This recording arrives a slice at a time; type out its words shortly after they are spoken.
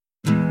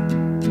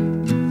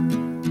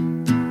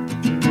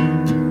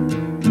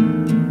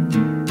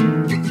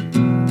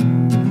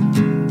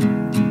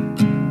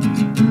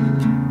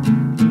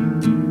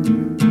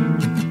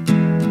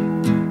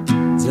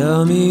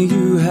Tell me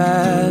you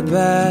had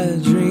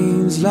bad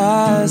dreams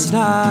last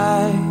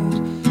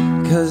night,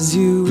 'cause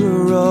you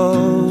were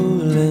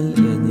rolling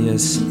in your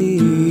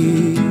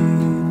sleep.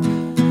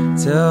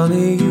 Tell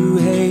me you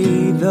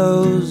hate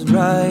those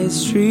bright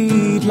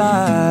street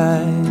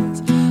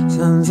lights.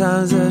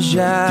 Sometimes the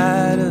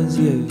shadows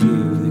give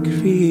you the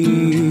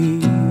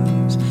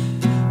creeps.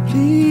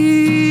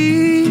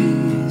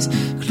 Please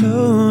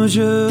close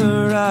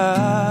your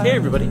eyes. Hey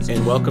everybody,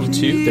 and welcome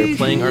to They're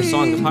Playing Our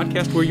Song, the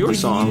podcast where your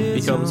song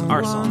becomes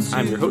our song.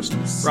 I'm your host,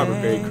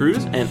 Robert Barry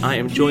Cruz, and I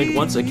am joined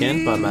once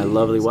again by my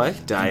lovely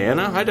wife,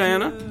 Diana. Hi,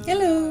 Diana.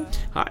 Hello.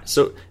 Hi.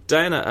 So,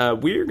 Diana,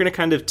 we're going to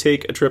kind of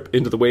take a trip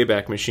into the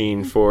Wayback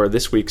Machine for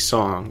this week's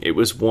song. It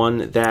was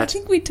one that... I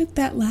think we took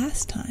that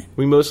last time.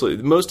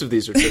 Most of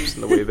these are trips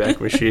in the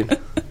Wayback Machine.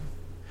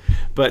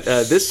 But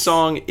this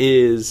song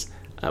is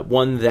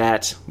one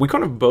that we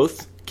kind of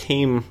both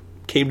came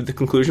to the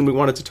conclusion we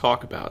wanted to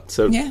talk about.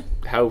 So, yeah.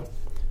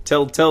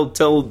 Tell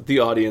the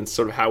audience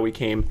sort of how we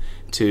came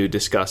to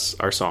discuss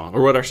our song,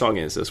 or what our song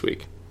is this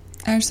week.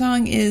 Our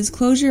song is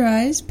Close Your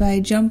Eyes by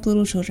Jump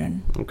Little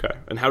Children. Okay.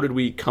 And how did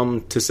we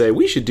come to say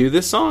we should do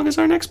this song as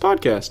our next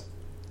podcast?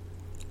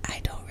 I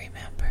don't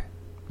remember.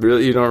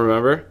 Really? You don't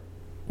remember?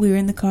 We were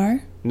in the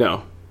car?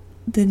 No.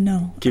 Then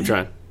no. Keep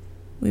trying.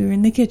 We were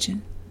in the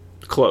kitchen.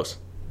 Close.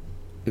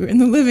 We were in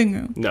the living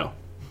room. No.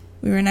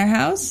 We were in our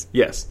house?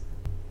 Yes.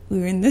 We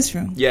were in this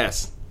room.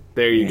 Yes.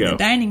 There you go. In the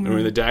dining room. We were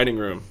in the dining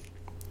room.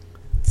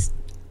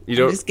 I'm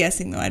just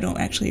guessing, though. I don't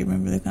actually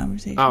remember the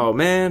conversation. Oh,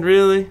 man,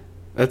 really?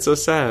 That's so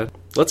sad.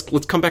 Let's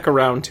come back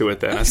around to it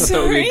then. I thought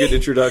that would be a good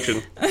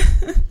introduction.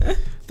 Thought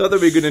that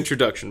would be a good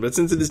introduction, but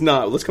since it is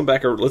not, let's come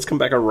back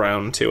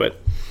around to it.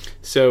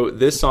 So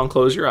this song,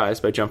 "Close Your Eyes"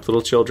 by Jump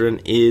Little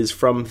Children, is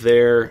from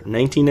their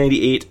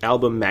 1998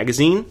 album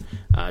Magazine.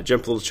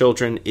 Jump Little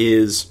Children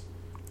is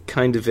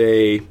kind of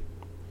a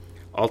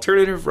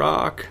alternative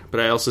rock, but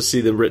I also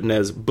see them written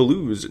as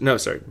blues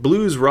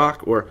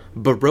rock or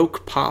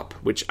baroque pop,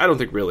 which I don't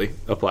think really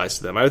applies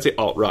to them. I would say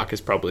alt rock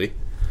is probably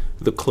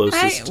the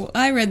closest.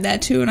 I read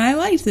that too, and I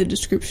liked the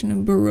description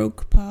of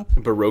baroque pop.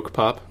 Baroque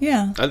pop?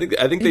 Yeah. I think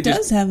it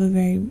does have a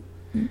very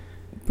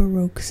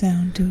baroque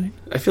sound to it.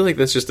 I feel like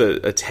that's just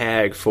a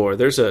tag for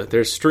there's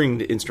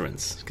stringed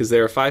instruments, because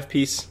they're a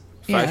five-piece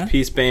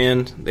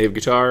band. They have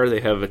guitar,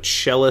 they have a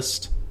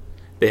cellist,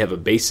 they have a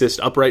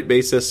bassist, upright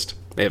bassist,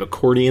 they have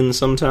accordion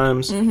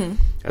sometimes,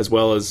 as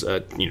well as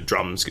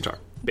drums, guitar,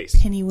 bass.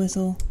 Penny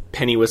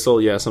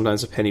whistle, yeah,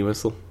 sometimes a penny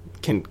whistle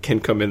can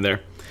come in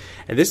there.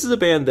 And this is a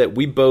band that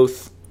we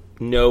both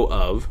know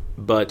of,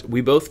 but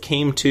we both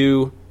came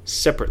to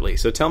separately.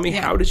 So tell me,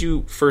 how did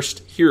you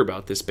first hear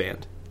about this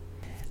band?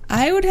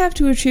 I would have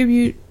to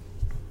attribute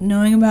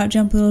knowing about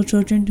Jump Little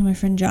Children to my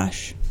friend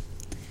Josh,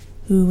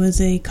 who was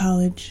a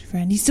college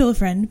friend. He's still a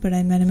friend, but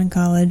I met him in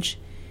college,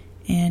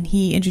 and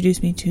he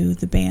introduced me to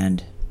the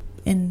band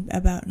in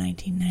about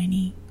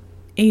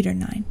 1998 or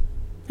 9,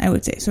 I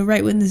would say. So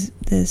right when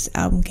this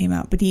album came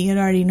out, but he had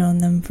already known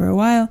them for a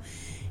while.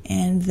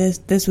 And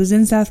this was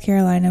in South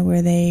Carolina,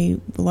 where they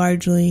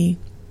largely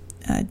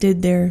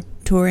did their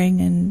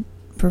touring and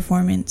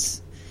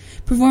performances.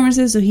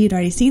 So he had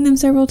already seen them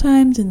several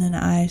times, and then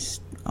I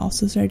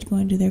also started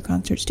going to their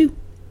concerts too.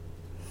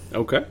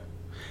 Okay.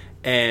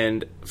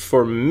 And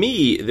for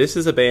me, this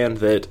is a band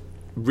that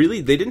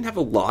really, they didn't have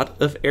a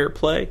lot of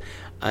airplay.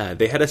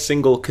 They had a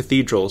single,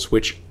 Cathedrals,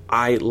 which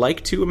I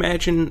like to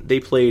imagine they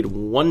played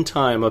one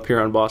time up here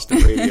on Boston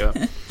radio.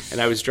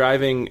 And I was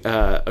driving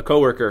a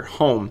coworker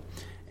home,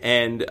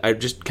 and I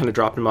just kind of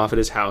dropped him off at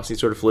his house. He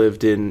sort of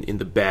lived in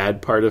the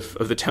bad part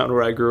of the town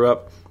where I grew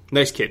up.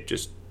 Nice kid,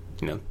 just,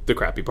 the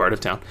crappy part of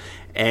town.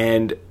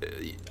 And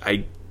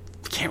I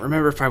can't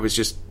remember if I was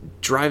just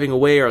driving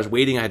away or I was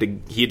waiting.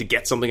 He had to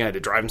get something. I had to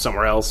drive him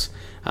somewhere else.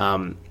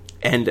 And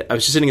I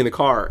was just sitting in the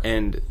car,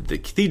 and the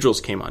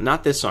Cathedrals came on.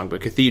 Not this song, but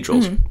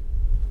Cathedrals.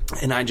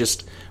 Mm-hmm. And I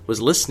just was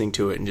listening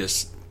to it and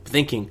just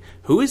thinking,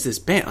 who is this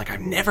band? Like,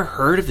 I've never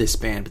heard of this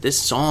band, but this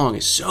song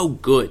is so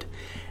good.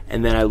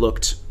 And then I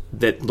looked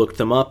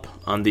them up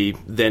on the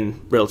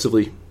then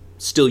relatively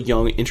still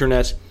young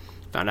internet,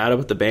 found out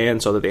about the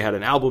band, saw that they had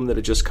an album that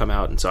had just come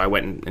out, and so I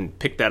went and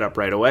picked that up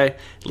right away,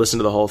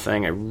 listened to the whole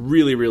thing. I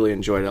really, really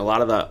enjoyed it. A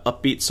lot of the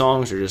upbeat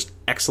songs are just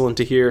excellent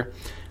to hear.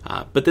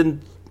 But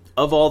then,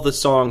 of all the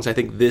songs, I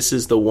think this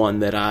is the one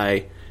that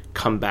I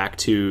come back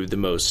to the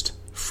most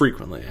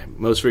frequently. I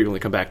most frequently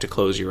come back to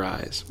Close Your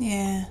Eyes.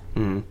 Yeah.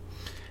 Mm-hmm.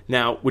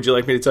 Now, would you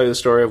like me to tell you the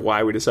story of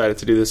why we decided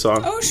to do this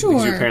song? Oh, sure.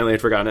 Because you apparently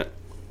had forgotten it.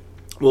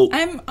 Well,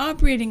 I'm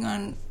operating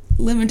on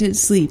limited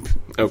sleep,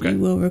 if you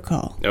will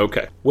recall.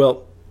 Okay.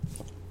 Well,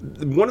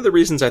 one of the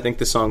reasons I think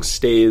the song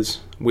stays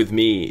with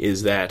me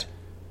is that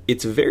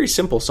it's a very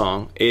simple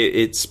song.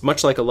 It's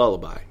much like a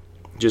lullaby.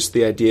 Just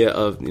the idea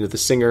of, the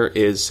singer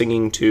is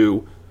singing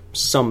to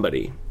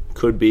somebody.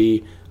 Could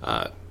be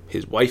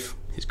his wife,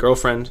 his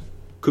girlfriend.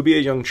 Could be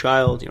a young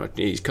child.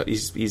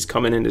 He's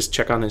coming in to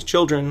check on his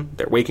children.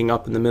 They're waking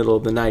up in the middle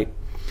of the night.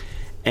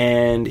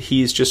 And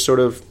he's just sort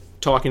of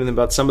talking to them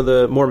about some of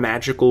the more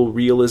magical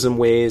realism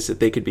ways that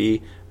they could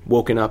be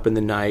woken up in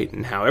the night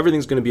and how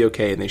everything's going to be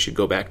okay and they should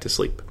go back to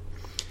sleep.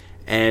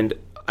 And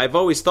I've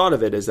always thought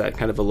of it as that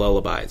kind of a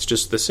lullaby. It's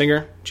just the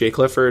singer, Jay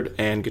Clifford,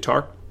 and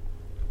guitar.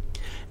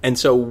 And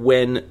so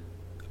when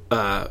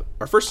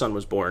our first son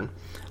was born,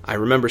 I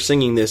remember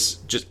singing this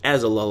just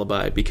as a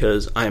lullaby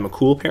because I am a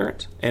cool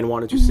parent and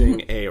wanted to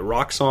sing a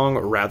rock song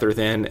rather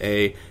than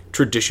a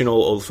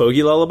traditional old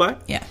fogey lullaby.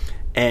 Yeah.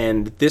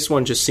 And this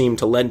one just seemed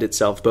to lend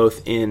itself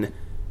both in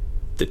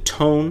the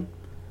tone,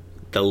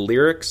 the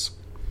lyrics,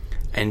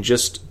 and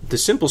just the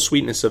simple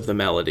sweetness of the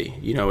melody.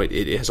 You know,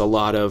 it has a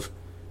lot of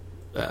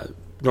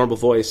normal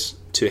voice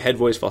to head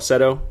voice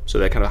falsetto, so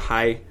that kind of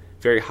high,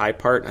 very high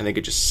part. I think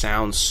it just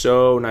sounds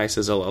so nice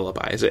as a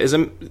lullaby.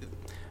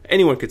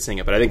 Anyone could sing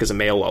it, but I think as a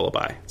male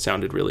lullaby, it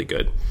sounded really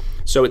good.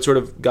 So it sort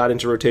of got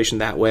into rotation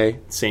that way.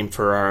 Same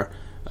for our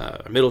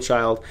middle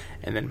child.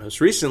 And then most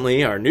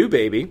recently, our new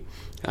baby.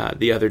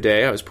 The other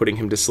day, I was putting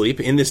him to sleep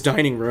in this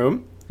dining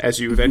room, as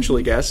you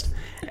eventually guessed,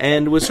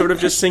 and was sort of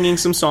just singing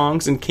some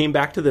songs and came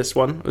back to this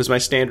one. It was my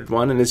standard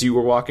one. And as you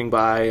were walking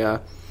by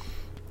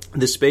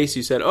this space,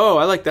 you said, "Oh,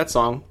 I like that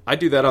song. I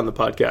do that on the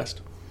podcast."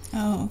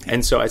 Oh, okay.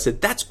 And so I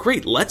said, "That's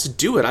great. Let's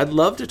do it. I'd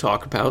love to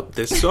talk about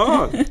this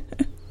song."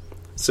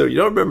 So you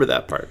don't remember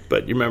that part,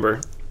 but you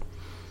remember.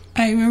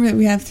 I remember that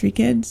we have 3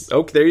 kids.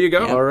 Oh, there you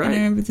go. Yep, All right. And I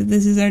remember that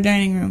this is our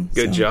dining room.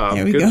 Good so job.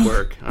 There we Good go.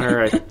 work. All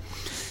right.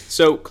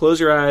 So Close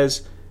Your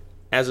Eyes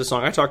as a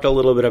song. I talked a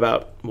little bit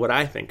about what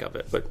I think of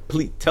it, but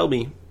please tell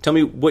me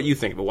what you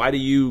think of it. Why do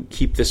you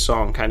keep this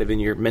song kind of in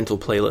your mental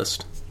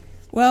playlist?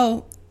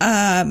 Well,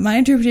 my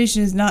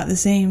interpretation is not the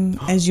same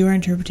as your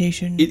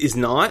interpretation. It is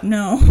not?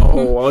 No.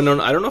 Oh,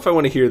 no. I don't know if I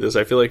want to hear this.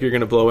 I feel like you're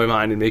going to blow my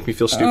mind and make me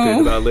feel stupid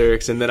about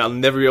lyrics, and then I'll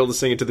never be able to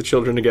sing it to the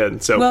children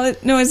again. So, well,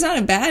 no, it's not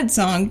a bad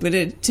song,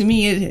 but to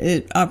me,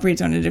 it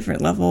operates on a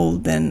different level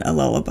than a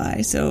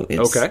lullaby. So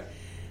it's okay.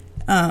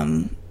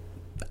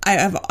 I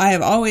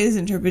have always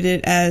interpreted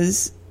it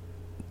as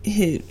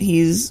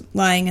he's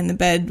lying in the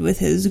bed with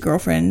his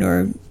girlfriend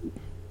or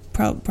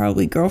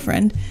probably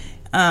girlfriend,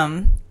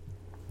 and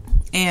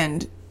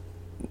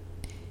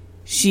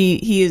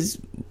he is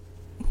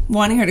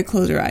wanting her to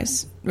close her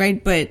eyes,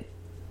 right? But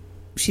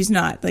she's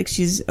not. Like,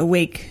 she's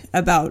awake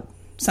about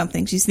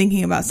something. She's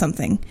thinking about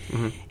something.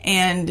 Mm-hmm.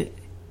 And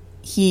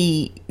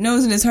he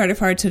knows in his heart of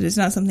hearts that it's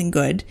not something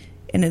good,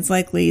 and it's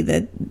likely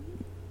that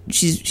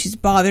she's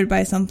bothered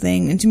by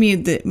something. And to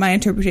me, my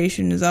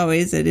interpretation is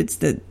always that it's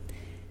that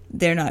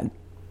they're not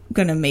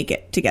going to make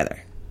it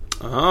together.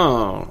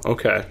 Oh,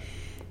 okay.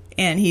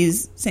 And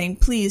he's saying,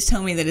 please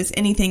tell me that it's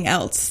anything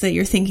else that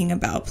you're thinking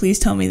about. Please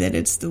tell me that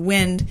it's the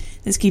wind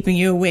that's keeping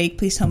you awake.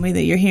 Please tell me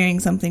that you're hearing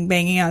something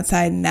banging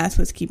outside and that's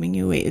what's keeping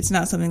you awake. It's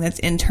not something that's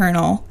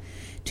internal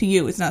to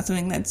you. It's not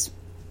something that's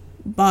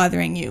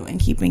bothering you and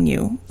keeping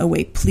you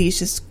awake. Please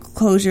just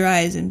close your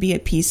eyes and be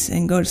at peace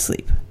and go to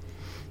sleep.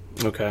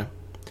 Okay.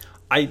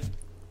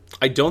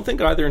 I don't think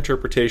either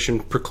interpretation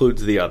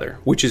precludes the other,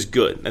 which is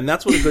good. And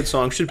that's what a good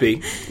song should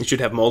be. It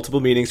should have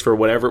multiple meanings for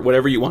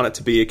whatever you want it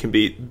to be. It can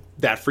be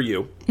that for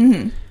you.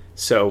 Mm-hmm.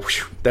 So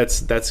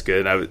that's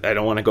good. I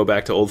don't want to go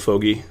back to old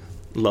fogey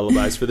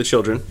lullabies for the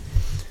children.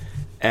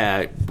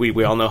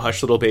 We all know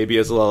Hush Little Baby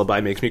as a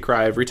lullaby makes me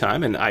cry every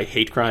time, and I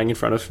hate crying in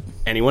front of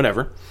anyone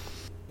ever.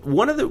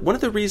 One of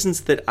the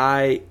reasons that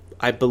I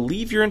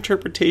believe your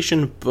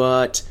interpretation,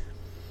 but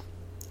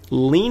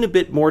lean a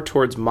bit more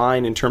towards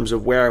mine in terms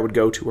of where I would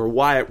go to or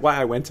why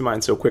I went to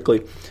mine so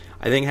quickly,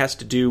 I think has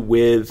to do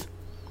with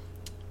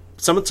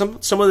some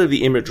of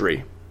the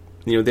imagery.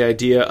 You know, the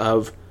idea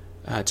of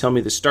tell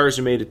me the stars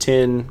are made of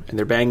tin and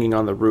they're banging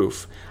on the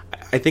roof.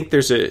 I think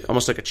there's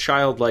almost like a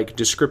childlike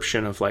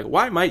description of like,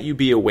 why might you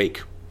be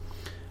awake?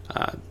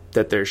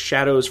 That there's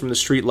shadows from the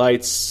street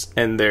lights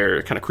and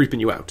they're kind of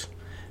creeping you out.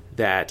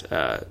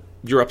 That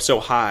you're up so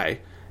high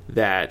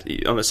that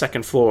on the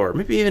second floor,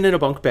 maybe even in a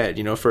bunk bed,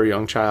 you know, for a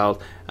young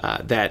child,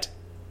 that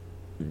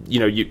you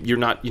know you're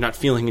not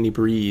feeling any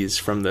breeze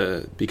from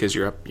because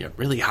you're up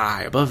really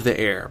high above the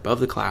air, above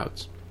the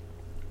clouds.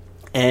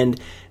 And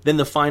then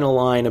the final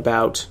line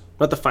about,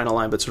 not the final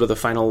line, but sort of the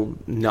final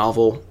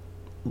novel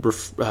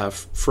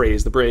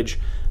phrase, the bridge,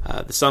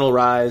 the sun will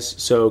rise,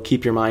 so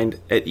keep your mind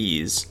at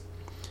ease.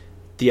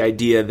 The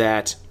idea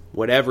that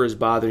whatever is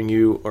bothering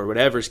you or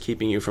whatever is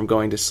keeping you from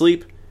going to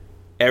sleep,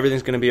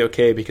 everything's going to be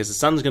okay because the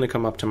sun's going to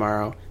come up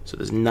tomorrow, so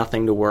there's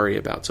nothing to worry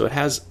about. So it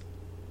has,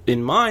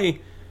 in my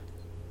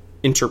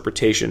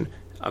interpretation,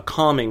 a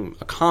calming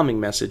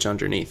message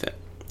underneath it.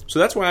 So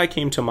that's why I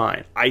came to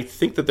mine. I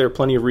think that there are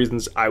plenty of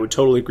reasons I would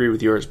totally agree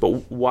with yours, but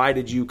why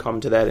did you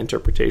come to that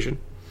interpretation?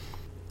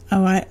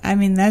 Oh, I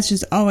mean, that's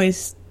just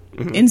always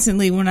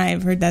instantly when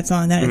I've heard that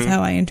song, that is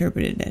how I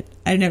interpreted it.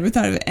 I never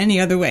thought of it any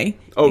other way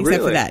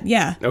except for that.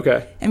 Yeah.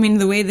 Okay. I mean,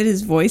 the way that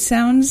his voice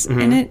sounds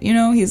in it, you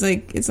know, he's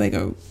like, it's like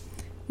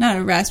not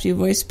a raspy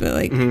voice, but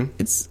like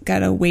it's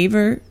got a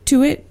waver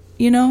to it,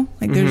 you know?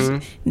 Like there's,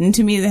 and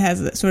to me that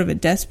has sort of a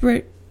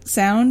desperate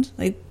sound,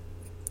 like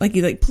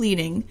he's like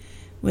pleading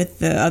with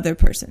the other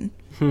person.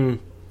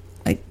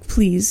 like,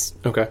 please.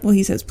 Okay. Well,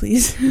 he says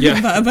please.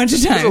 Yeah. a bunch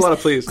of times. There's a lot of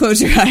please.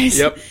 Close your eyes.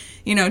 Yep.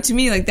 You know, to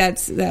me, like, I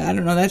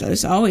don't know,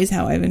 that's always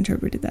how I've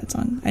interpreted that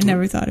song. I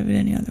never thought of it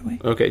any other way.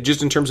 Okay,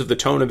 just in terms of the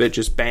tone of it,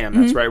 just bam,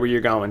 that's right where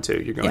you're going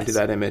to. You're going to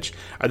that image.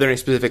 Are there any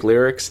specific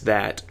lyrics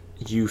that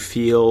you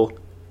feel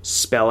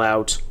spell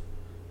out,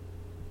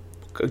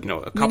 you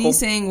know, a couple? When he's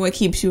saying what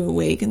keeps you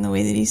awake and the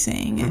way that he's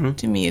saying it,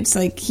 to me, it's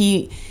like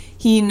he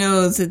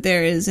knows that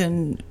there is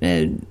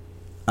an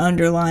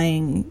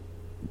underlying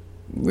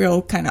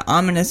real kind of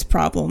ominous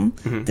problem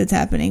that's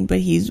happening, but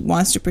he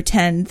wants to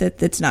pretend that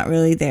that's not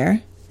really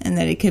there and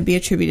that it could be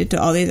attributed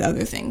to all these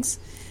other things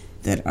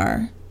that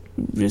are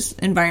just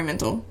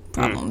environmental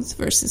problems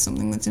versus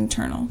something that's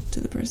internal to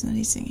the person that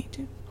he's singing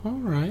to. All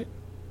right.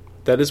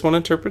 That is one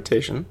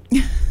interpretation.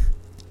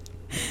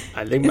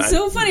 I think it's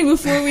so funny.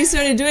 Before we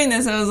started doing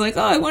this, I was like,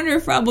 oh, I wonder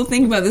if Rob will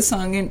think about this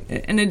song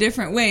in a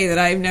different way that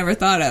I've never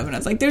thought of. And I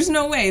was like, there's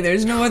no way.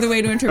 There's no other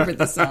way to interpret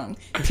this song,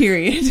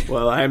 period.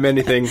 Well, I am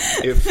anything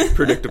if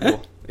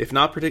predictable. If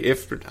not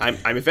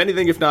I'm if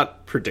anything, if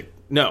not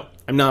no,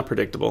 I'm not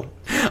predictable.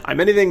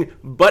 I'm anything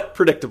but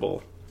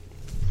predictable.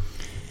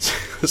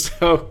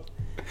 So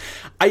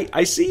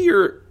I see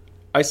your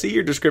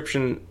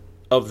description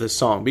of the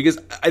song, because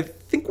I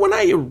think when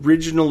I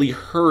originally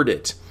heard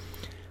it,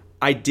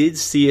 I did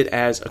see it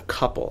as a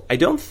couple. I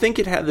don't think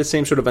it had the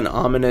same sort of an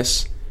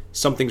ominous,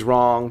 something's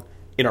wrong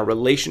in our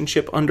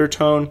relationship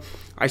undertone.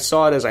 I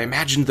saw it as, I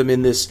imagined them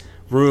in this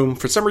room.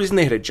 For some reason,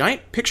 they had a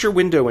giant picture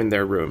window in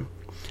their room,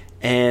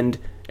 and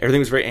everything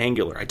was very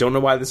angular. I don't know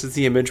why this is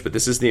the image, but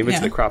this is the image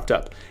that cropped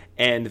up.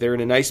 And they're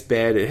in a nice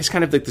bed. It has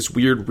kind of like this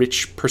weird,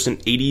 rich person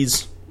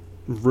 80s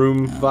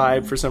room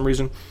vibe for some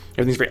reason.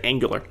 Everything's very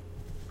angular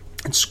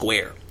and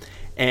square.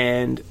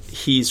 And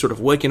he's sort of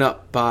waken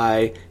up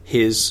by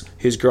his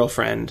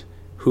girlfriend,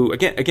 who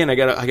again I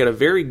got a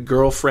very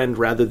girlfriend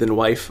rather than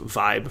wife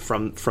vibe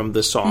from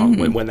the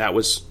song when that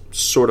was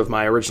sort of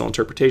my original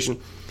interpretation.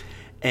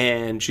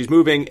 And she's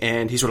moving,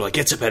 and he sort of like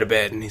gets up out of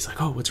bed, and he's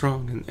like, "Oh, what's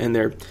wrong?" And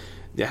they're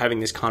having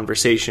this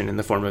conversation in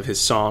the form of his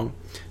song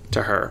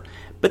to her.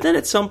 But then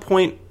at some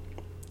point,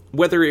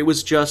 whether it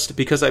was just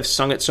because I've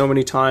sung it so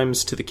many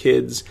times to the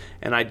kids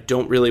and I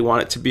don't really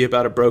want it to be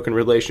about a broken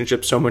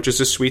relationship so much as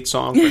a sweet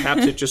song,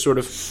 perhaps it just sort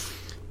of,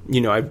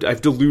 you know,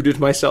 I've deluded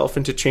myself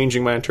into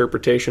changing my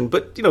interpretation.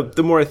 But, you know,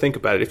 the more I think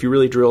about it, if you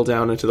really drill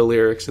down into the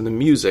lyrics and the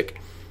music,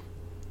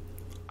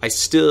 I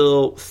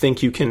still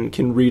think you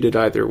can read it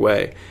either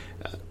way.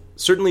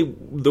 Certainly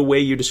the way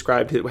you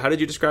described it, how did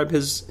you describe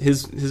his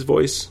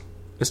voice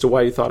as to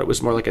why you thought it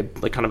was more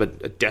like kind of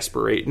a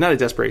desperate, not a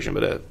desperation,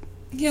 but a...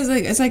 Yeah,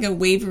 it's like a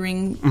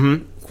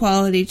wavering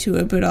quality to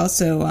it, but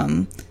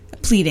also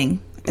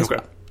pleading as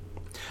well.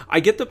 I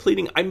get the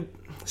pleading. I'm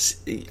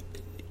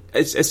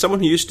as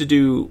someone who used to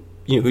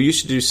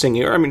do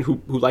singing, or I mean,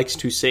 who likes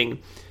to sing.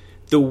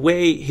 The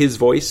way his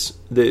voice,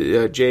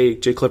 the Jay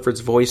Clifford's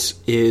voice,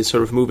 is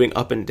sort of moving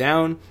up and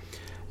down.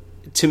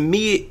 To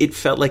me, it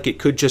felt like it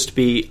could just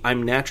be,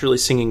 I'm naturally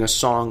singing a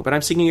song, but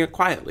I'm singing it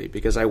quietly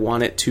because I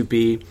want it to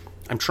be,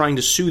 I'm trying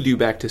to soothe you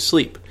back to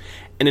sleep.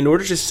 And in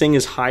order to sing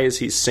as high as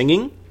he's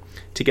singing,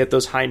 to get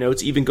those high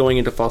notes, even going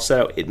into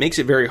falsetto, it makes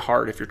it very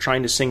hard. If you're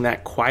trying to sing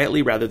that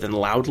quietly rather than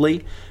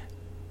loudly,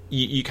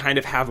 you kind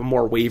of have a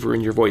more waver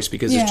in your voice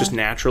because it's just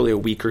naturally a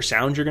weaker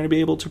sound you're going to be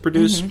able to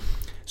produce.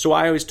 So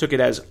I always took it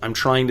as, I'm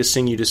trying to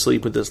sing you to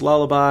sleep with this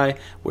lullaby.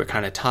 We're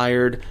kind of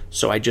tired,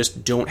 so I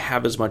just don't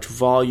have as much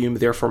volume.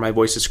 Therefore, my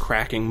voice is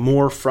cracking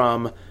more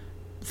from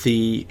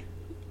the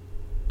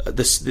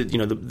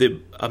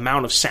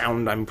amount of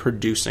sound I'm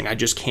producing. I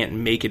just can't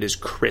make it as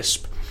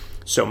crisp.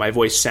 So my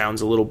voice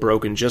sounds a little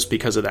broken just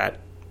because of that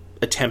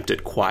attempt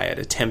at quiet,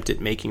 attempt at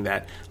making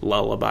that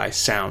lullaby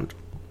sound.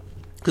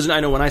 Because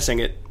I know when I sing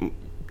it,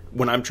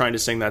 when I'm trying to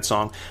sing that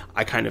song,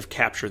 I kind of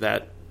capture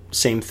that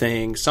same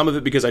thing. Some of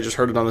it because I just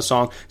heard it on the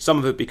song, some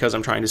of it because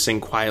I'm trying to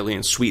sing quietly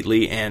and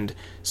sweetly, and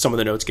some of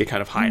the notes get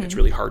kind of high, and it's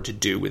really hard to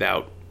do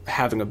without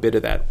having a bit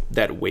of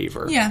that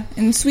waver. Yeah,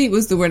 and sweet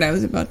was the word I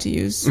was about to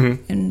use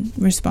in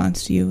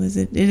response to you.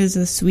 It is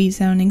a sweet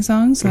sounding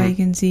song, so I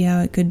can see how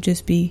it could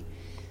just be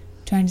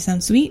trying to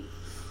sound sweet.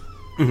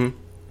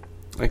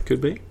 It could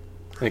be.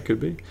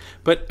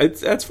 But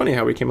that's funny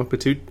how we came up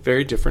with two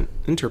very different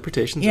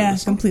interpretations. Yeah, of the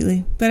song.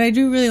 completely. But I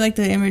do really like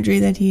the imagery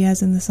that he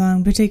has in the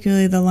song,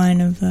 particularly the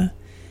line of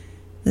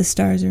the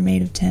stars are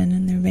made of tin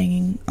and they're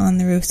banging on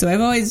the roof. So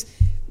I've always...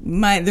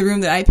 the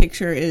room that I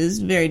picture is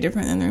very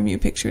different than the room you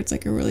picture. It's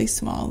like a really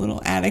small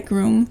little attic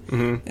room.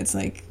 It's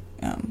like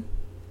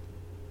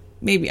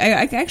maybe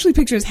I actually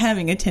picture us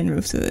having a tin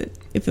roof so that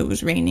if it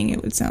was raining,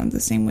 it would sound the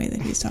same way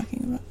that he's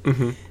talking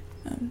about.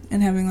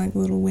 And having like a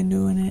little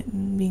window in it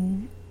and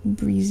being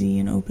breezy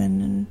and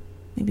open and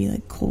maybe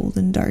like cold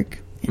and dark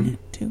in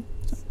it too.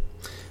 So.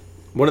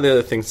 One of the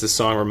other things this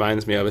song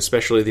reminds me of,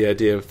 especially the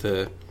idea of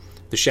the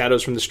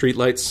shadows from the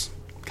streetlights,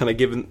 kind of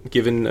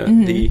given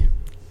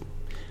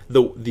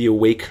the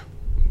awake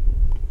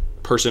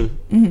person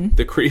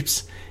that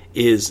creeps,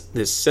 is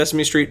this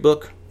Sesame Street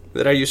book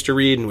that I used to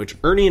read, in which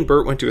Ernie and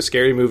Bert went to a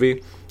scary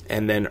movie,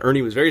 And then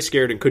Ernie was very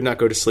scared and could not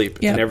go to sleep,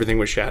 Yep. and everything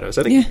was shadows.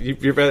 I think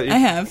you've read. I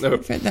have. No.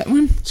 I've read that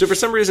one. So for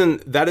some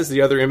reason, that is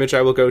the other image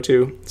I will go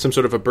to. Some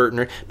sort of a Bert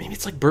and Ernie. Maybe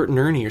it's like Bert and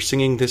Ernie are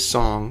singing this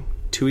song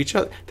to each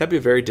other. That'd be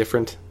a very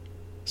different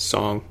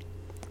song.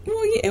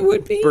 Well, yeah, it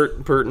would be.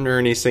 Bert and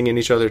Ernie singing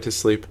each other to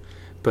sleep.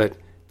 But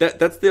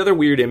that's the other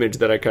weird image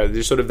that I kind of...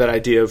 There's sort of that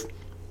idea of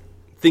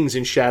things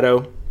in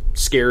shadow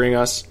scaring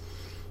us.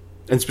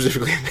 And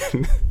specifically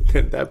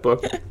in that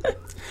book.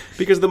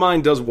 Because the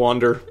mind does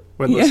wander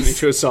when listening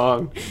to a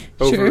song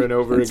over and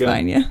over again.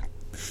 Fine, yeah.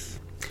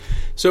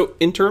 So,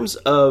 in terms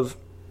of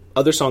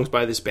other songs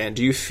by this band,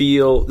 do you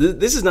feel...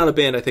 This is not a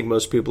band I think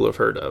most people have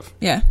heard of.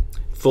 Yeah.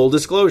 Full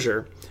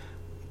disclosure,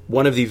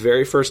 one of the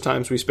very first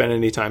times we spent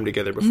any time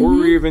together, before we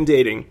were even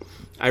dating,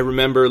 I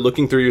remember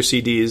looking through your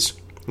CDs,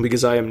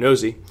 because I am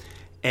nosy,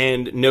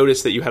 and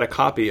noticed that you had a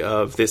copy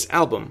of this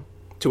album.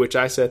 To which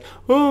I said,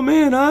 oh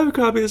man, I have a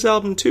copy of this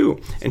album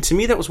too. And to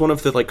me, that was one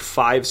of the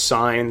 5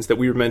 signs that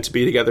we were meant to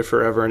be together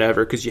forever and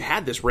ever, because you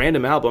had this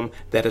random album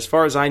that, as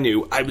far as I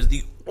knew, I was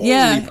the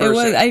only person it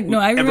was.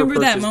 I ever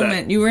remember that purchased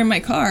moment. You were in my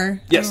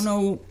car. Yes. I don't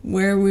know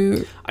where we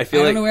were. I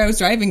don't know where I was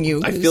driving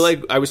you. I feel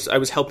like I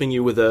was helping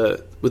you with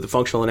a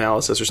functional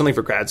analysis or something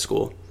for grad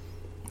school,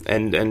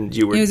 and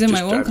you were. It was in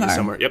just my old driving me car.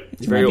 somewhere. Yep,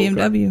 It's very my old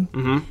car. BMW.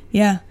 Mm-hmm.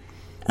 Yeah,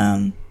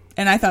 and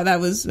I thought that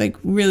was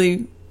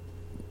really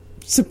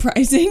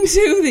surprising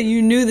too, that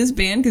you knew this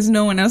band, because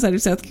no one outside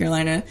of South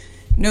Carolina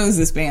knows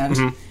this band.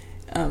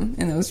 And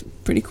that was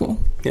pretty cool.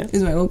 Yeah.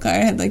 Because my old car, I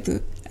had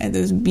I had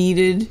those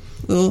beaded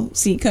little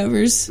seat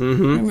covers.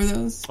 Remember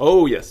those?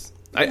 Oh yes,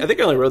 I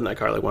think I only rode in that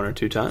car 1 or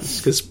 2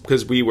 times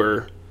because we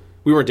weren't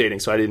dating,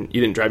 so you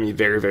didn't drive me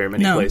very, very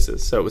many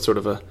places. So it was sort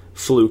of a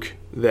fluke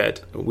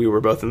that we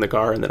were both in the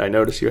car and that I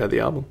noticed you had the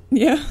album.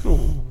 Yeah.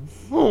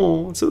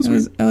 Oh, it's so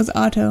sweet. That was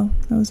Otto.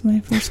 That was my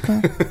first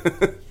car.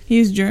 He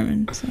was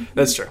German. So.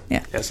 That's true.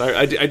 Yeah. Yes,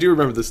 I do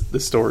remember the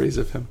stories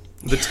of him,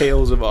 the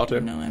tales of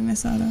Otto. No, I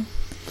miss Otto.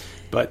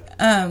 But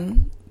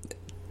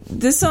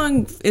this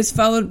song is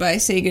followed by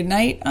 "Say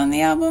Goodnight" on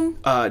the album.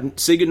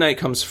 "Say Goodnight"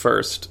 comes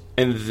first,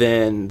 and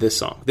then this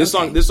song. This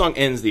song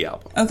ends the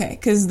album. Okay,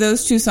 because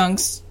those two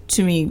songs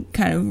to me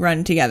kind of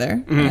run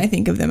together. And I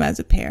think of them as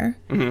a pair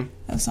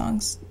of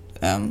songs.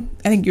 I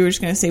think you were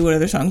just going to say what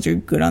other songs are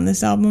good on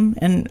this album,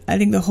 and I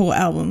think the whole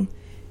album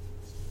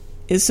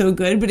is so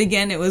good. But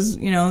again, it was,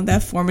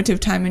 that formative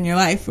time in your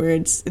life where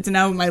it's an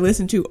album I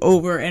listened to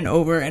over and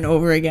over and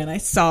over again. I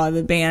saw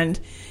the band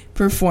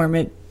perform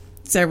it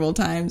several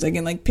times. I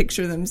can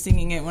picture them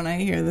singing it when I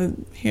hear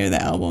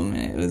the album,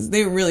 and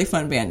they were really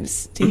fun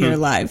bands to hear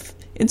live.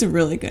 It's a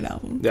really good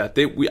album. Yeah,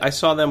 I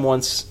saw them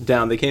once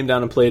down. They came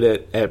down and played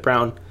at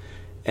Brown,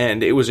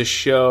 and it was a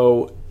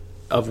show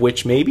of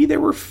which maybe there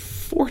were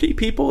 40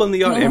 people in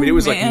the audience. It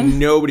was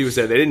nobody was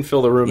there. They didn't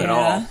fill the room at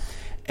all.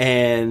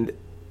 And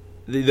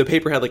the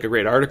paper had a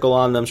great article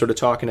on them, sort of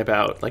talking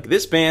about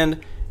this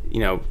band.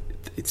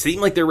 It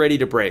seemed like they're ready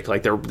to break.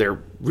 They're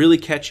really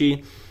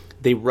catchy.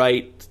 They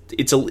write.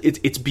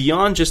 It's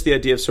beyond just the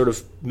idea of sort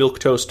of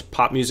milquetoast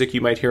pop music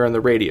you might hear on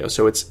the radio.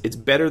 So it's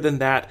better than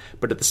that,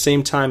 but at the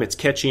same time, it's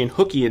catchy and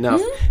hooky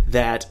enough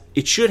that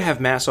it should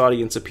have mass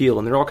audience appeal.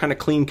 And they're all kind of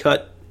clean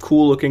cut,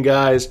 cool looking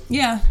guys.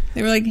 Yeah,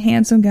 they were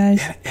handsome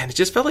guys. And it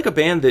just felt like a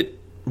band that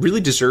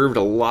really deserved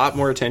a lot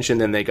more attention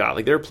than they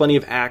got. There are plenty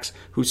of acts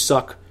who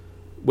suck.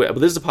 Well,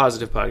 this is a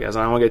positive podcast, and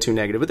I don't want to get too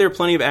negative, but there are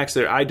plenty of acts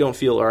that I don't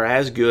feel are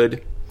as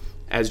good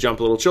as Jump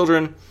Little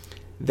Children,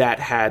 that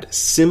had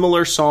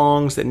similar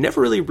songs that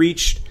never really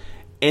reached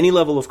any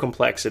level of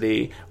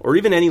complexity or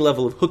even any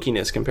level of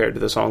hookiness compared to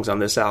the songs on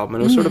this album.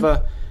 And it was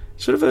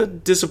sort of a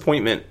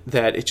disappointment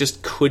that it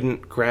just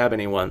couldn't grab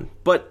anyone.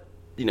 But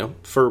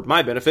for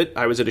my benefit,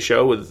 I was at a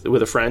show with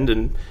a friend,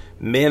 and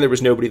man, there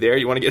was nobody there.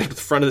 You want to get up to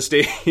the front of the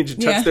stage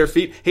and touch their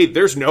feet? Hey,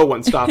 there's no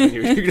one stopping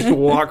you. You can just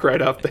walk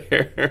right up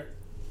there.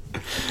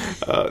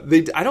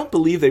 I don't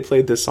believe they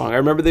played this song. I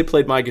remember they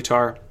played My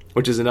Guitar,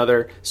 which is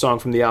another song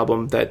from the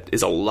album that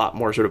is a lot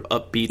more sort of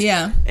upbeat.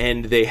 Yeah.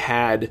 And they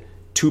had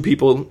 2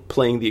 people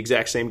playing the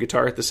exact same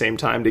guitar at the same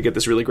time to get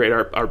this really great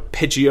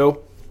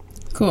arpeggio.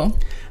 Cool.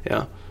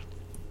 Yeah.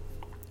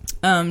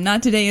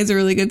 Not Today is a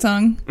really good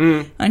song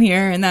on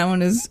here, and that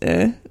one is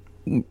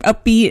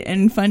upbeat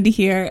and fun to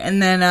hear. And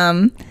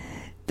then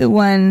the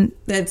one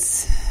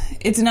it's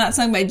not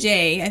sung by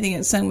Jay. I think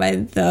it's sung by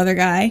the other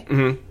guy,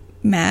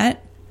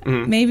 Matt.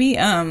 Maybe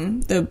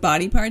the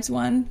Body Parts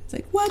one.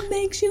 It's what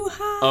makes you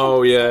high?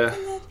 Oh yeah,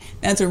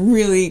 that's a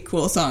really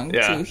cool song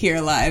to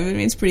hear live. I mean,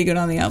 it's pretty good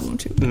on the album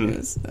too. But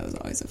that was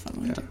always a fun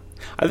one too.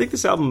 I think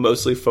this album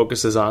mostly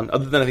focuses on,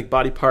 other than I think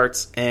Body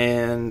Parts,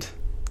 and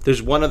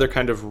there's one other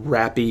kind of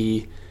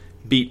rappy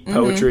beat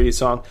poetry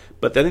song,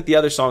 but I think the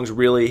other songs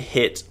really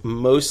hit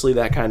mostly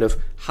that kind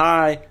of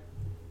high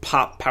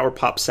pop, power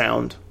pop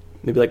sound,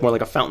 maybe more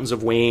like a Fountains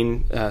of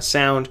Wayne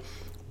sound,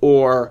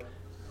 or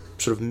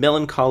sort of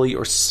melancholy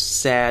or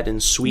sad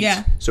and sweet.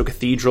 Yeah. So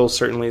Cathedral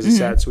certainly is a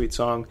sad, sweet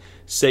song.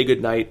 Say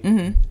Goodnight,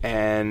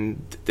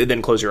 and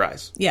then Close Your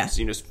Eyes. Yeah.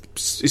 So,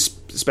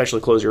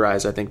 especially Close Your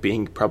Eyes, I think,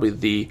 being probably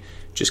the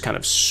just kind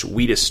of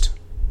sweetest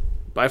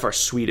by far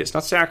sweetest,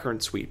 not saccharine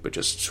sweet, but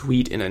just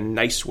sweet in a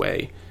nice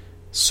way,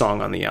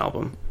 song on the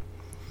album.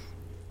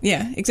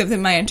 Yeah, except that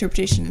my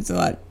interpretation is a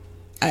lot...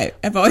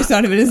 I've always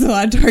thought of it as a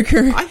lot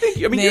darker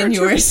than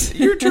yours.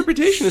 Your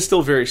interpretation is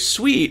still very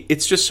sweet.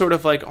 It's just sort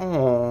of like,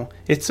 oh,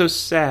 it's so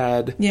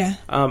sad. Yeah.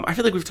 I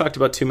feel like we've talked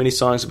about too many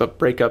songs about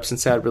breakups and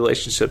sad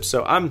relationships,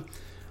 so I'm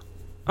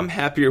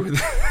happier with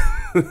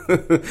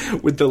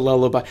with the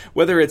lullaby.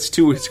 Whether it's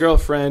to his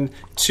girlfriend,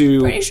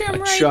 to Pretty sure I'm a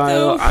right,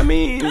 child. though. I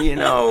mean,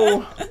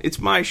 it's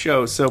my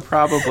show, so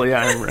probably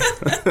I'm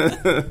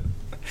right.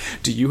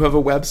 Do you have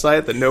a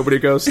website that nobody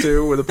goes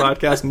to with a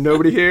podcast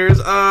nobody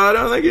hears? I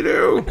don't think you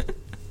do.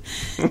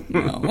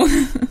 No.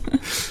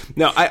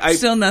 No, I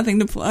Still nothing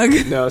to plug.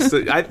 No,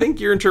 so I think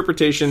your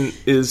interpretation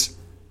is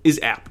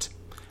apt.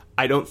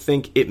 I don't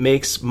think it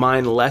makes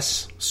mine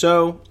less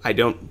so. I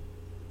don't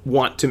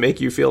want to make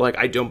you feel like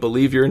I don't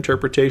believe your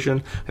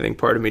interpretation. I think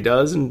part of me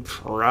does, and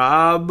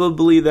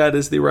probably that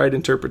is the right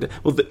interpretation.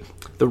 Well,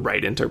 the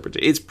right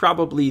interpretation. It's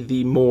probably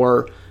the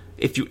more,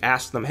 if you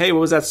ask them, hey,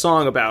 what was that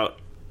song about?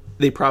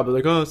 They probably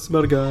like, oh, it's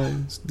about a guy.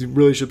 The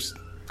relationship's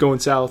going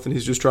south, and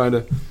he's just trying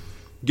to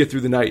get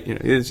through the night.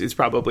 It's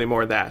probably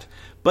more that.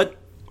 But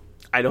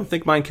I don't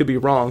think mine could be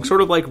wrong.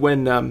 Sort of like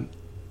when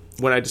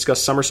I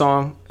discussed Summer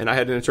Song, and I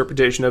had an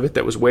interpretation of it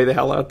that was way the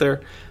hell out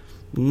there.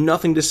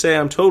 Nothing to say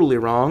I'm totally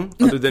wrong,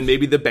 other than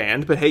maybe the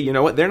band. But hey, you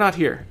know what? They're not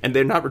here, and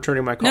they're not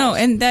returning my calls. No,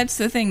 and that's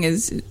the thing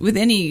is, with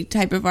any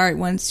type of art,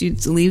 once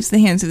it leaves the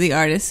hands of the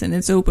artist, and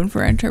it's open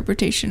for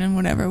interpretation in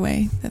whatever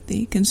way that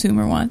the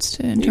consumer wants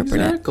to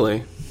interpret it.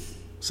 Exactly.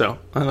 So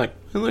I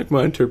like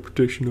my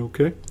interpretation.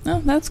 Okay.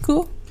 Oh, that's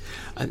cool.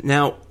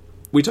 Now,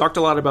 we talked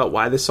a lot about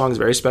why this song is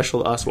very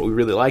special to us, what we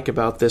really like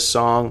about this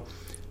song,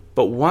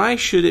 but why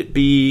should it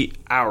be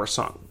our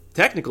song?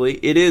 Technically,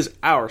 it is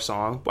our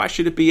song. Why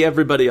should it be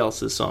everybody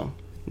else's song?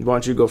 Why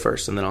don't you go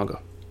first, and then I'll go.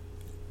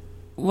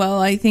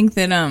 Well, I think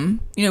that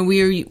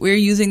we're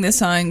using this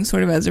song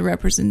sort of as a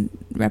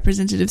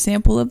representative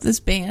sample of this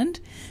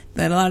band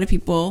that a lot of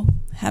people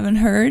haven't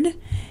heard,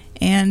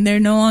 and they're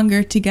no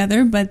longer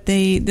together. But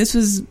this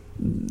was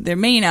their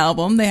main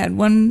album. They had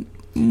one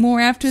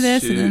more after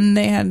this, and then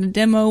they had a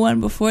demo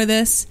one before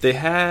this.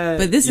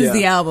 But this is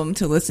the album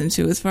to listen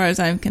to as far as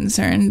I'm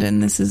concerned,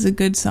 and this is a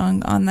good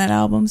song on that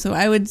album. So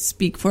I would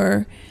speak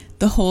for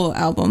the whole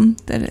album,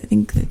 that I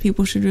think that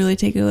people should really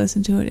take a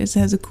listen to it. It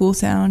has a cool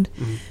sound,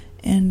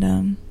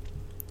 and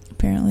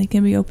apparently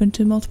can be open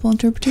to multiple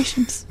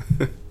interpretations.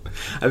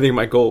 I think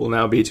my goal will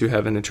now be to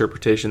have an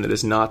interpretation that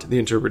is not the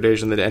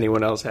interpretation that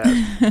anyone else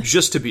has,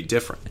 just to be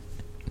different,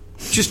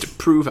 just to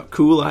prove how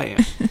cool I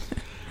am.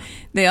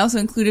 They also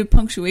included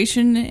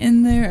punctuation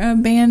in their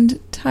band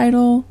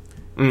title,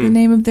 the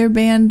name of their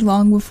band,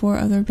 long before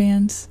other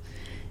bands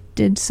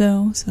did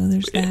so. So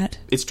there's that.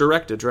 It's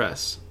direct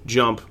address.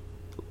 Jump,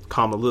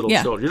 comma, little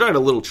children. You're talking to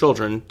little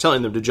children,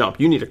 telling them to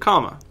jump. You need a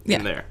comma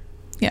in there.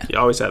 Yeah. You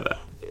always have that.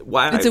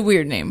 It's a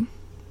weird name.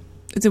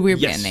 It's a weird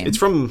band name. It's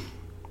from,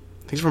 I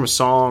think it's from a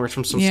song or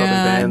from some Southern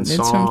band song.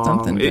 It's from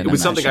something. It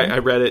was something I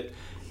read it,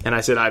 and I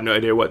said I have no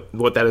idea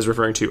what that is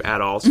referring to at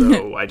all,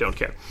 so I don't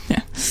care.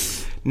 Yeah.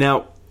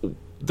 Now,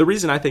 the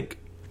reason I think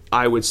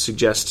I would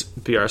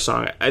suggest be our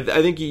song, I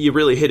think you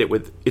really hit it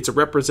with, it's a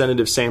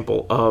representative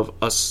sample of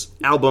an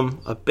album,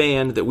 a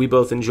band that we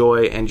both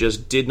enjoy and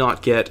just did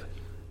not get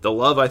the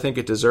love I think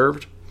it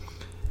deserved.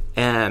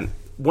 And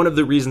one of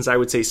the reasons I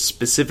would say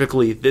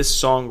specifically this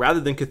song,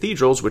 rather than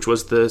Cathedrals, which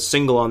was the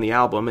single on the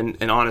album,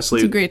 and honestly,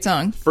 it's a great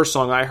song. First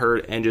song I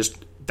heard, and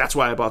just, that's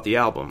why I bought the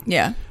album.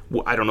 Yeah.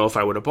 Well, I don't know if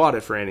I would have bought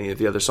it for any of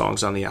the other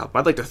songs on the album.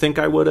 I'd like to think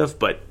I would have,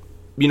 but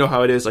you know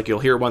how it is, like you'll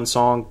hear one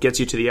song, gets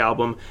you to the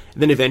album,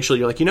 and then eventually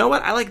you're like, you know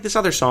what, I like this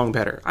other song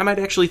better. I might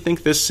actually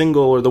think this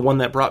single, or the one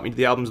that brought me to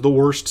the album, is the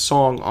worst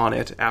song on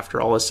it after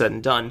all is said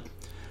and done.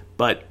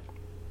 But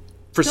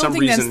for some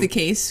reason... I don't think that's the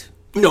case.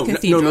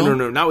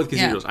 No, not with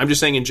Cathedrals. Yeah. I'm just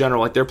saying in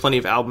general, like there are plenty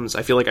of albums,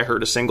 I feel like I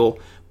heard a single,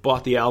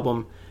 bought the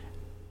album,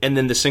 and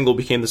then the single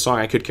became the song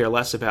I could care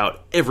less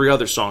about. Every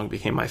other song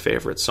became my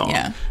favorite song.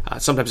 Yeah.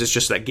 Sometimes it's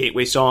just that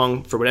gateway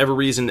song. For whatever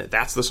reason,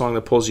 that's the song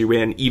that pulls you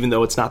in, even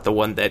though it's not the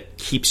one that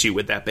keeps you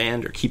with that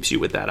band or keeps you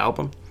with that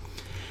album.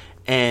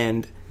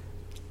 And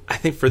I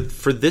think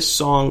for this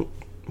song,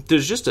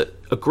 there's just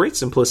a great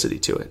simplicity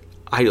to it.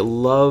 I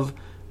love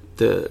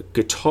the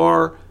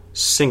guitar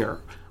singer.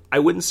 I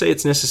wouldn't say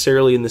it's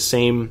necessarily in the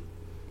same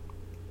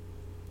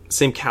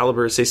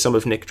caliber as, say, some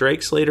of Nick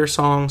Drake's later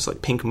songs,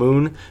 like Pink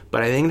Moon,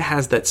 but I think it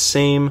has that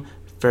same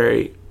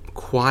very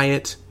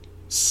quiet,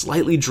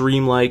 slightly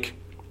dreamlike,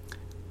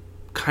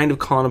 kind of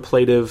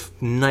contemplative,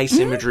 nice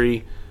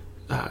imagery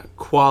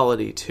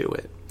quality to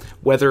it.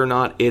 Whether or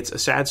not it's a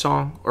sad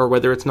song, or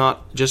whether it's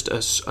not just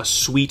a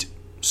sweet,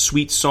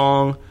 sweet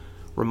song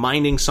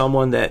reminding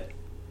someone that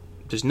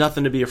there's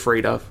nothing to be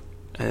afraid of,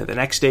 and the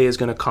next day is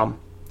going to come.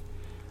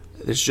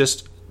 There's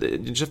just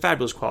a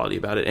fabulous quality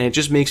about it, and it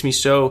just makes me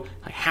so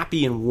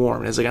happy and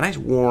warm. There's like a nice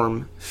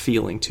warm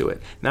feeling to it.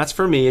 And that's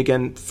for me.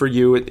 Again, for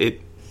you, it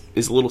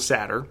is a little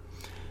sadder,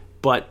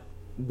 but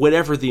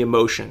whatever the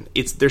emotion,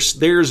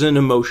 there's an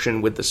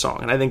emotion with the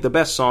song. And I think the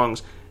best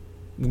songs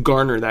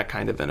garner that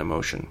kind of an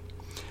emotion.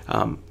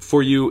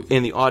 For you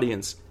in the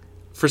audience,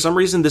 for some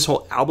reason, this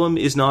whole album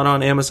is not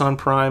on Amazon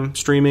Prime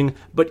streaming,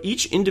 but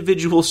each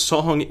individual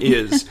song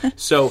is.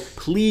 So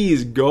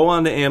please go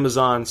on to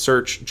Amazon,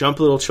 search Jump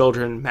Little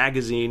Children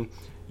magazine.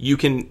 You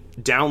can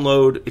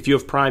download, if you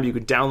have Prime, you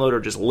can download or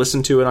just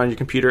listen to it on your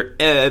computer.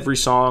 Every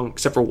song,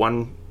 except for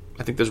one,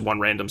 I think there's one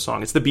random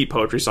song. It's the Beat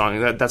Poetry song.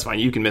 That's fine.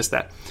 You can miss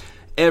that.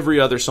 Every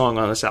other song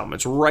on this album,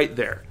 it's right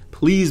there.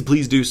 Please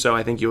do so.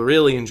 I think you'll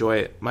really enjoy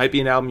it. Might be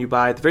an album you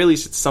buy. At the very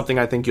least, it's something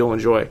I think you'll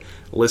enjoy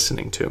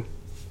listening to.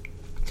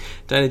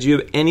 Diana, do you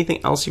have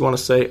anything else you want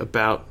to say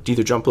about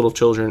either Jump Little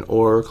Children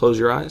or Close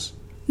Your Eyes?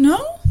 No?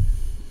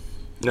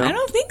 No? I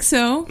don't think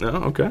so. No?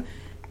 Okay.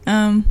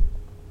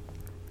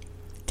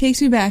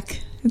 Takes me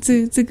back. It's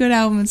a good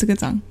album. It's a good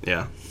song.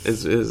 Yeah.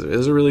 It's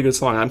a really good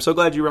song. I'm so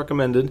glad you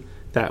recommended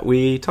that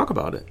we talk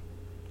about it.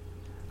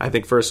 I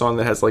think for a song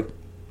that has like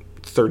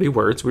 30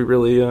 words, we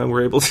really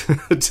were able to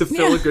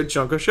fill a good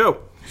chunk of show.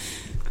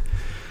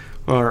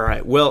 All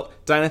right. Well,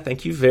 Dinah,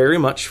 thank you very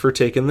much for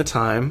taking the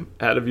time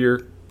out of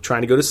your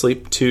trying to go to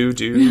sleep to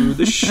do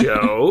the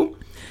show.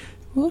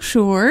 Well,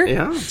 sure.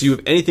 Yeah. Do you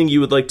have anything you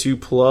would like to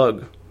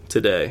plug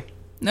today?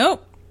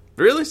 Nope.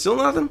 Really? Still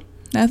nothing?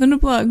 Nothing to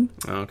plug.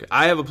 Okay.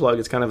 I have a plug.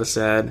 It's kind of a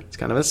sad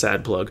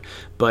plug.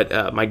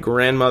 But my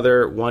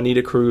grandmother,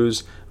 Juanita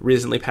Cruz,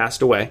 recently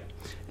passed away.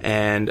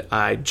 And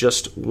I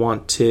just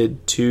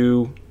wanted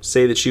to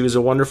say that she was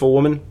a wonderful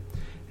woman,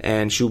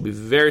 and she will be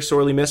very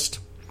sorely missed.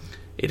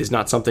 It is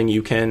not something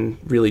you can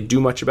really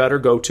do much about or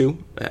go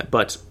to,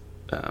 but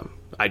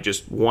I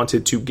just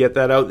wanted to get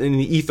that out in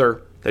the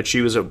ether, that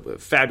she was a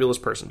fabulous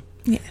person.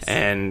 Yes.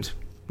 And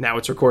now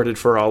it's recorded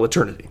for all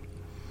eternity.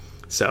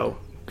 So,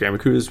 Grandma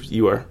Cruz,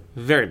 you are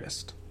very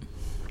missed.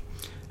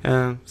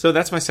 So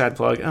that's my sad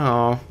plug.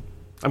 Oh,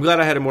 I'm glad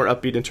I had a more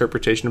upbeat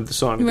interpretation of the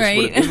song.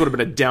 Right. This would have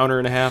been a downer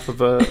and a half of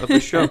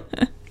the show.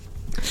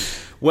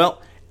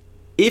 Well,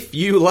 if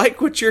you like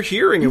what you're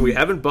hearing and we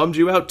haven't bummed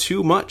you out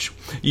too much,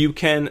 you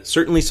can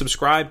certainly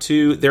subscribe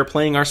to They're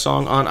Playing Our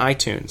Song on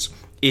iTunes.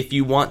 If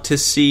you want to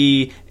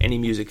see any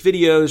music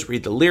videos,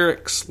 read the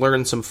lyrics,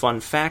 learn some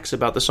fun facts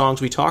about the songs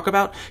we talk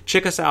about,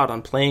 check us out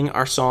on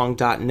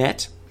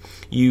playingoursong.net.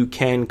 You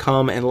can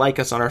come and like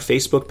us on our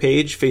Facebook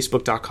page,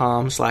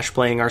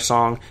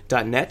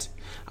 facebook.com/playingoursong.net.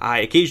 I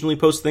occasionally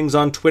post things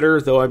on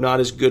Twitter, though I'm not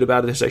as good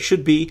about it as I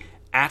should be,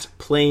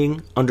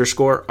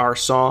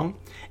 @playing_our_song.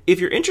 If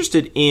you're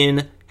interested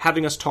in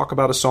having us talk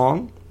about a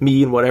song,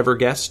 me and whatever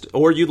guest,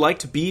 or you'd like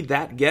to be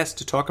that guest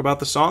to talk about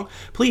the song,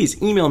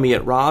 please email me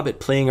at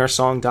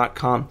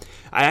rob@playingoursong.com.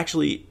 I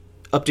actually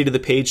updated the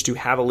page to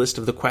have a list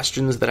of the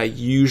questions that I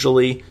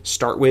usually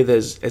start with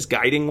as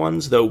guiding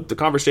ones, though the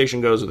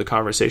conversation goes where the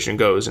conversation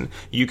goes, and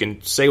you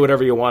can say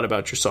whatever you want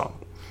about your song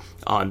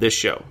on this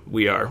show.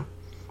 We're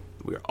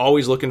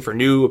always looking for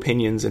new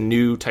opinions and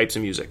new types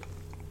of music.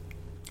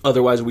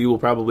 Otherwise, we will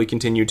probably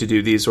continue to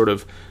do these sort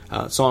of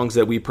songs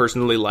that we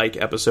personally like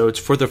episodes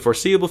for the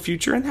foreseeable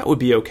future, and that would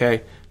be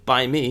okay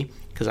by me,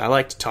 because I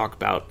like to talk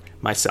about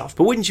myself.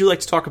 But wouldn't you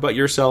like to talk about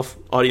yourself,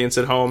 audience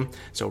at home?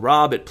 So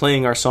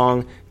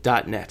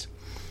rob@playingoursong.net.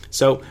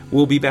 So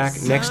we'll be back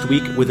next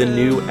week with a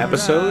new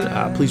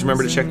episode. Please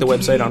remember to check the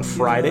website on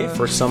Friday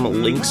for some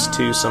links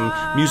to some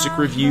music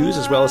reviews,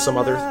 as well as some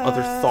other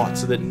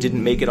thoughts that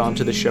didn't make it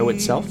onto the show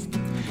itself.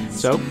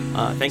 So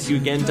thank you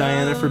again,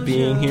 Diana, for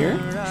being here.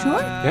 Sure.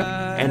 Yep.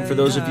 And for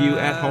those of you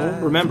at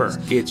home, remember,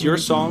 it's your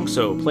song,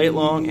 so play it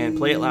long and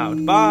play it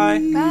loud. Bye.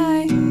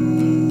 Bye.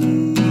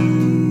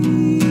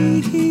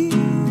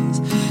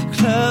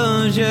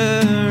 Close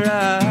your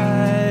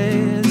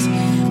eyes,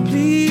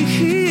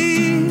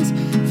 please.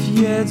 If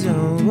you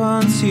don't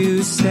want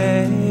to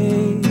stay,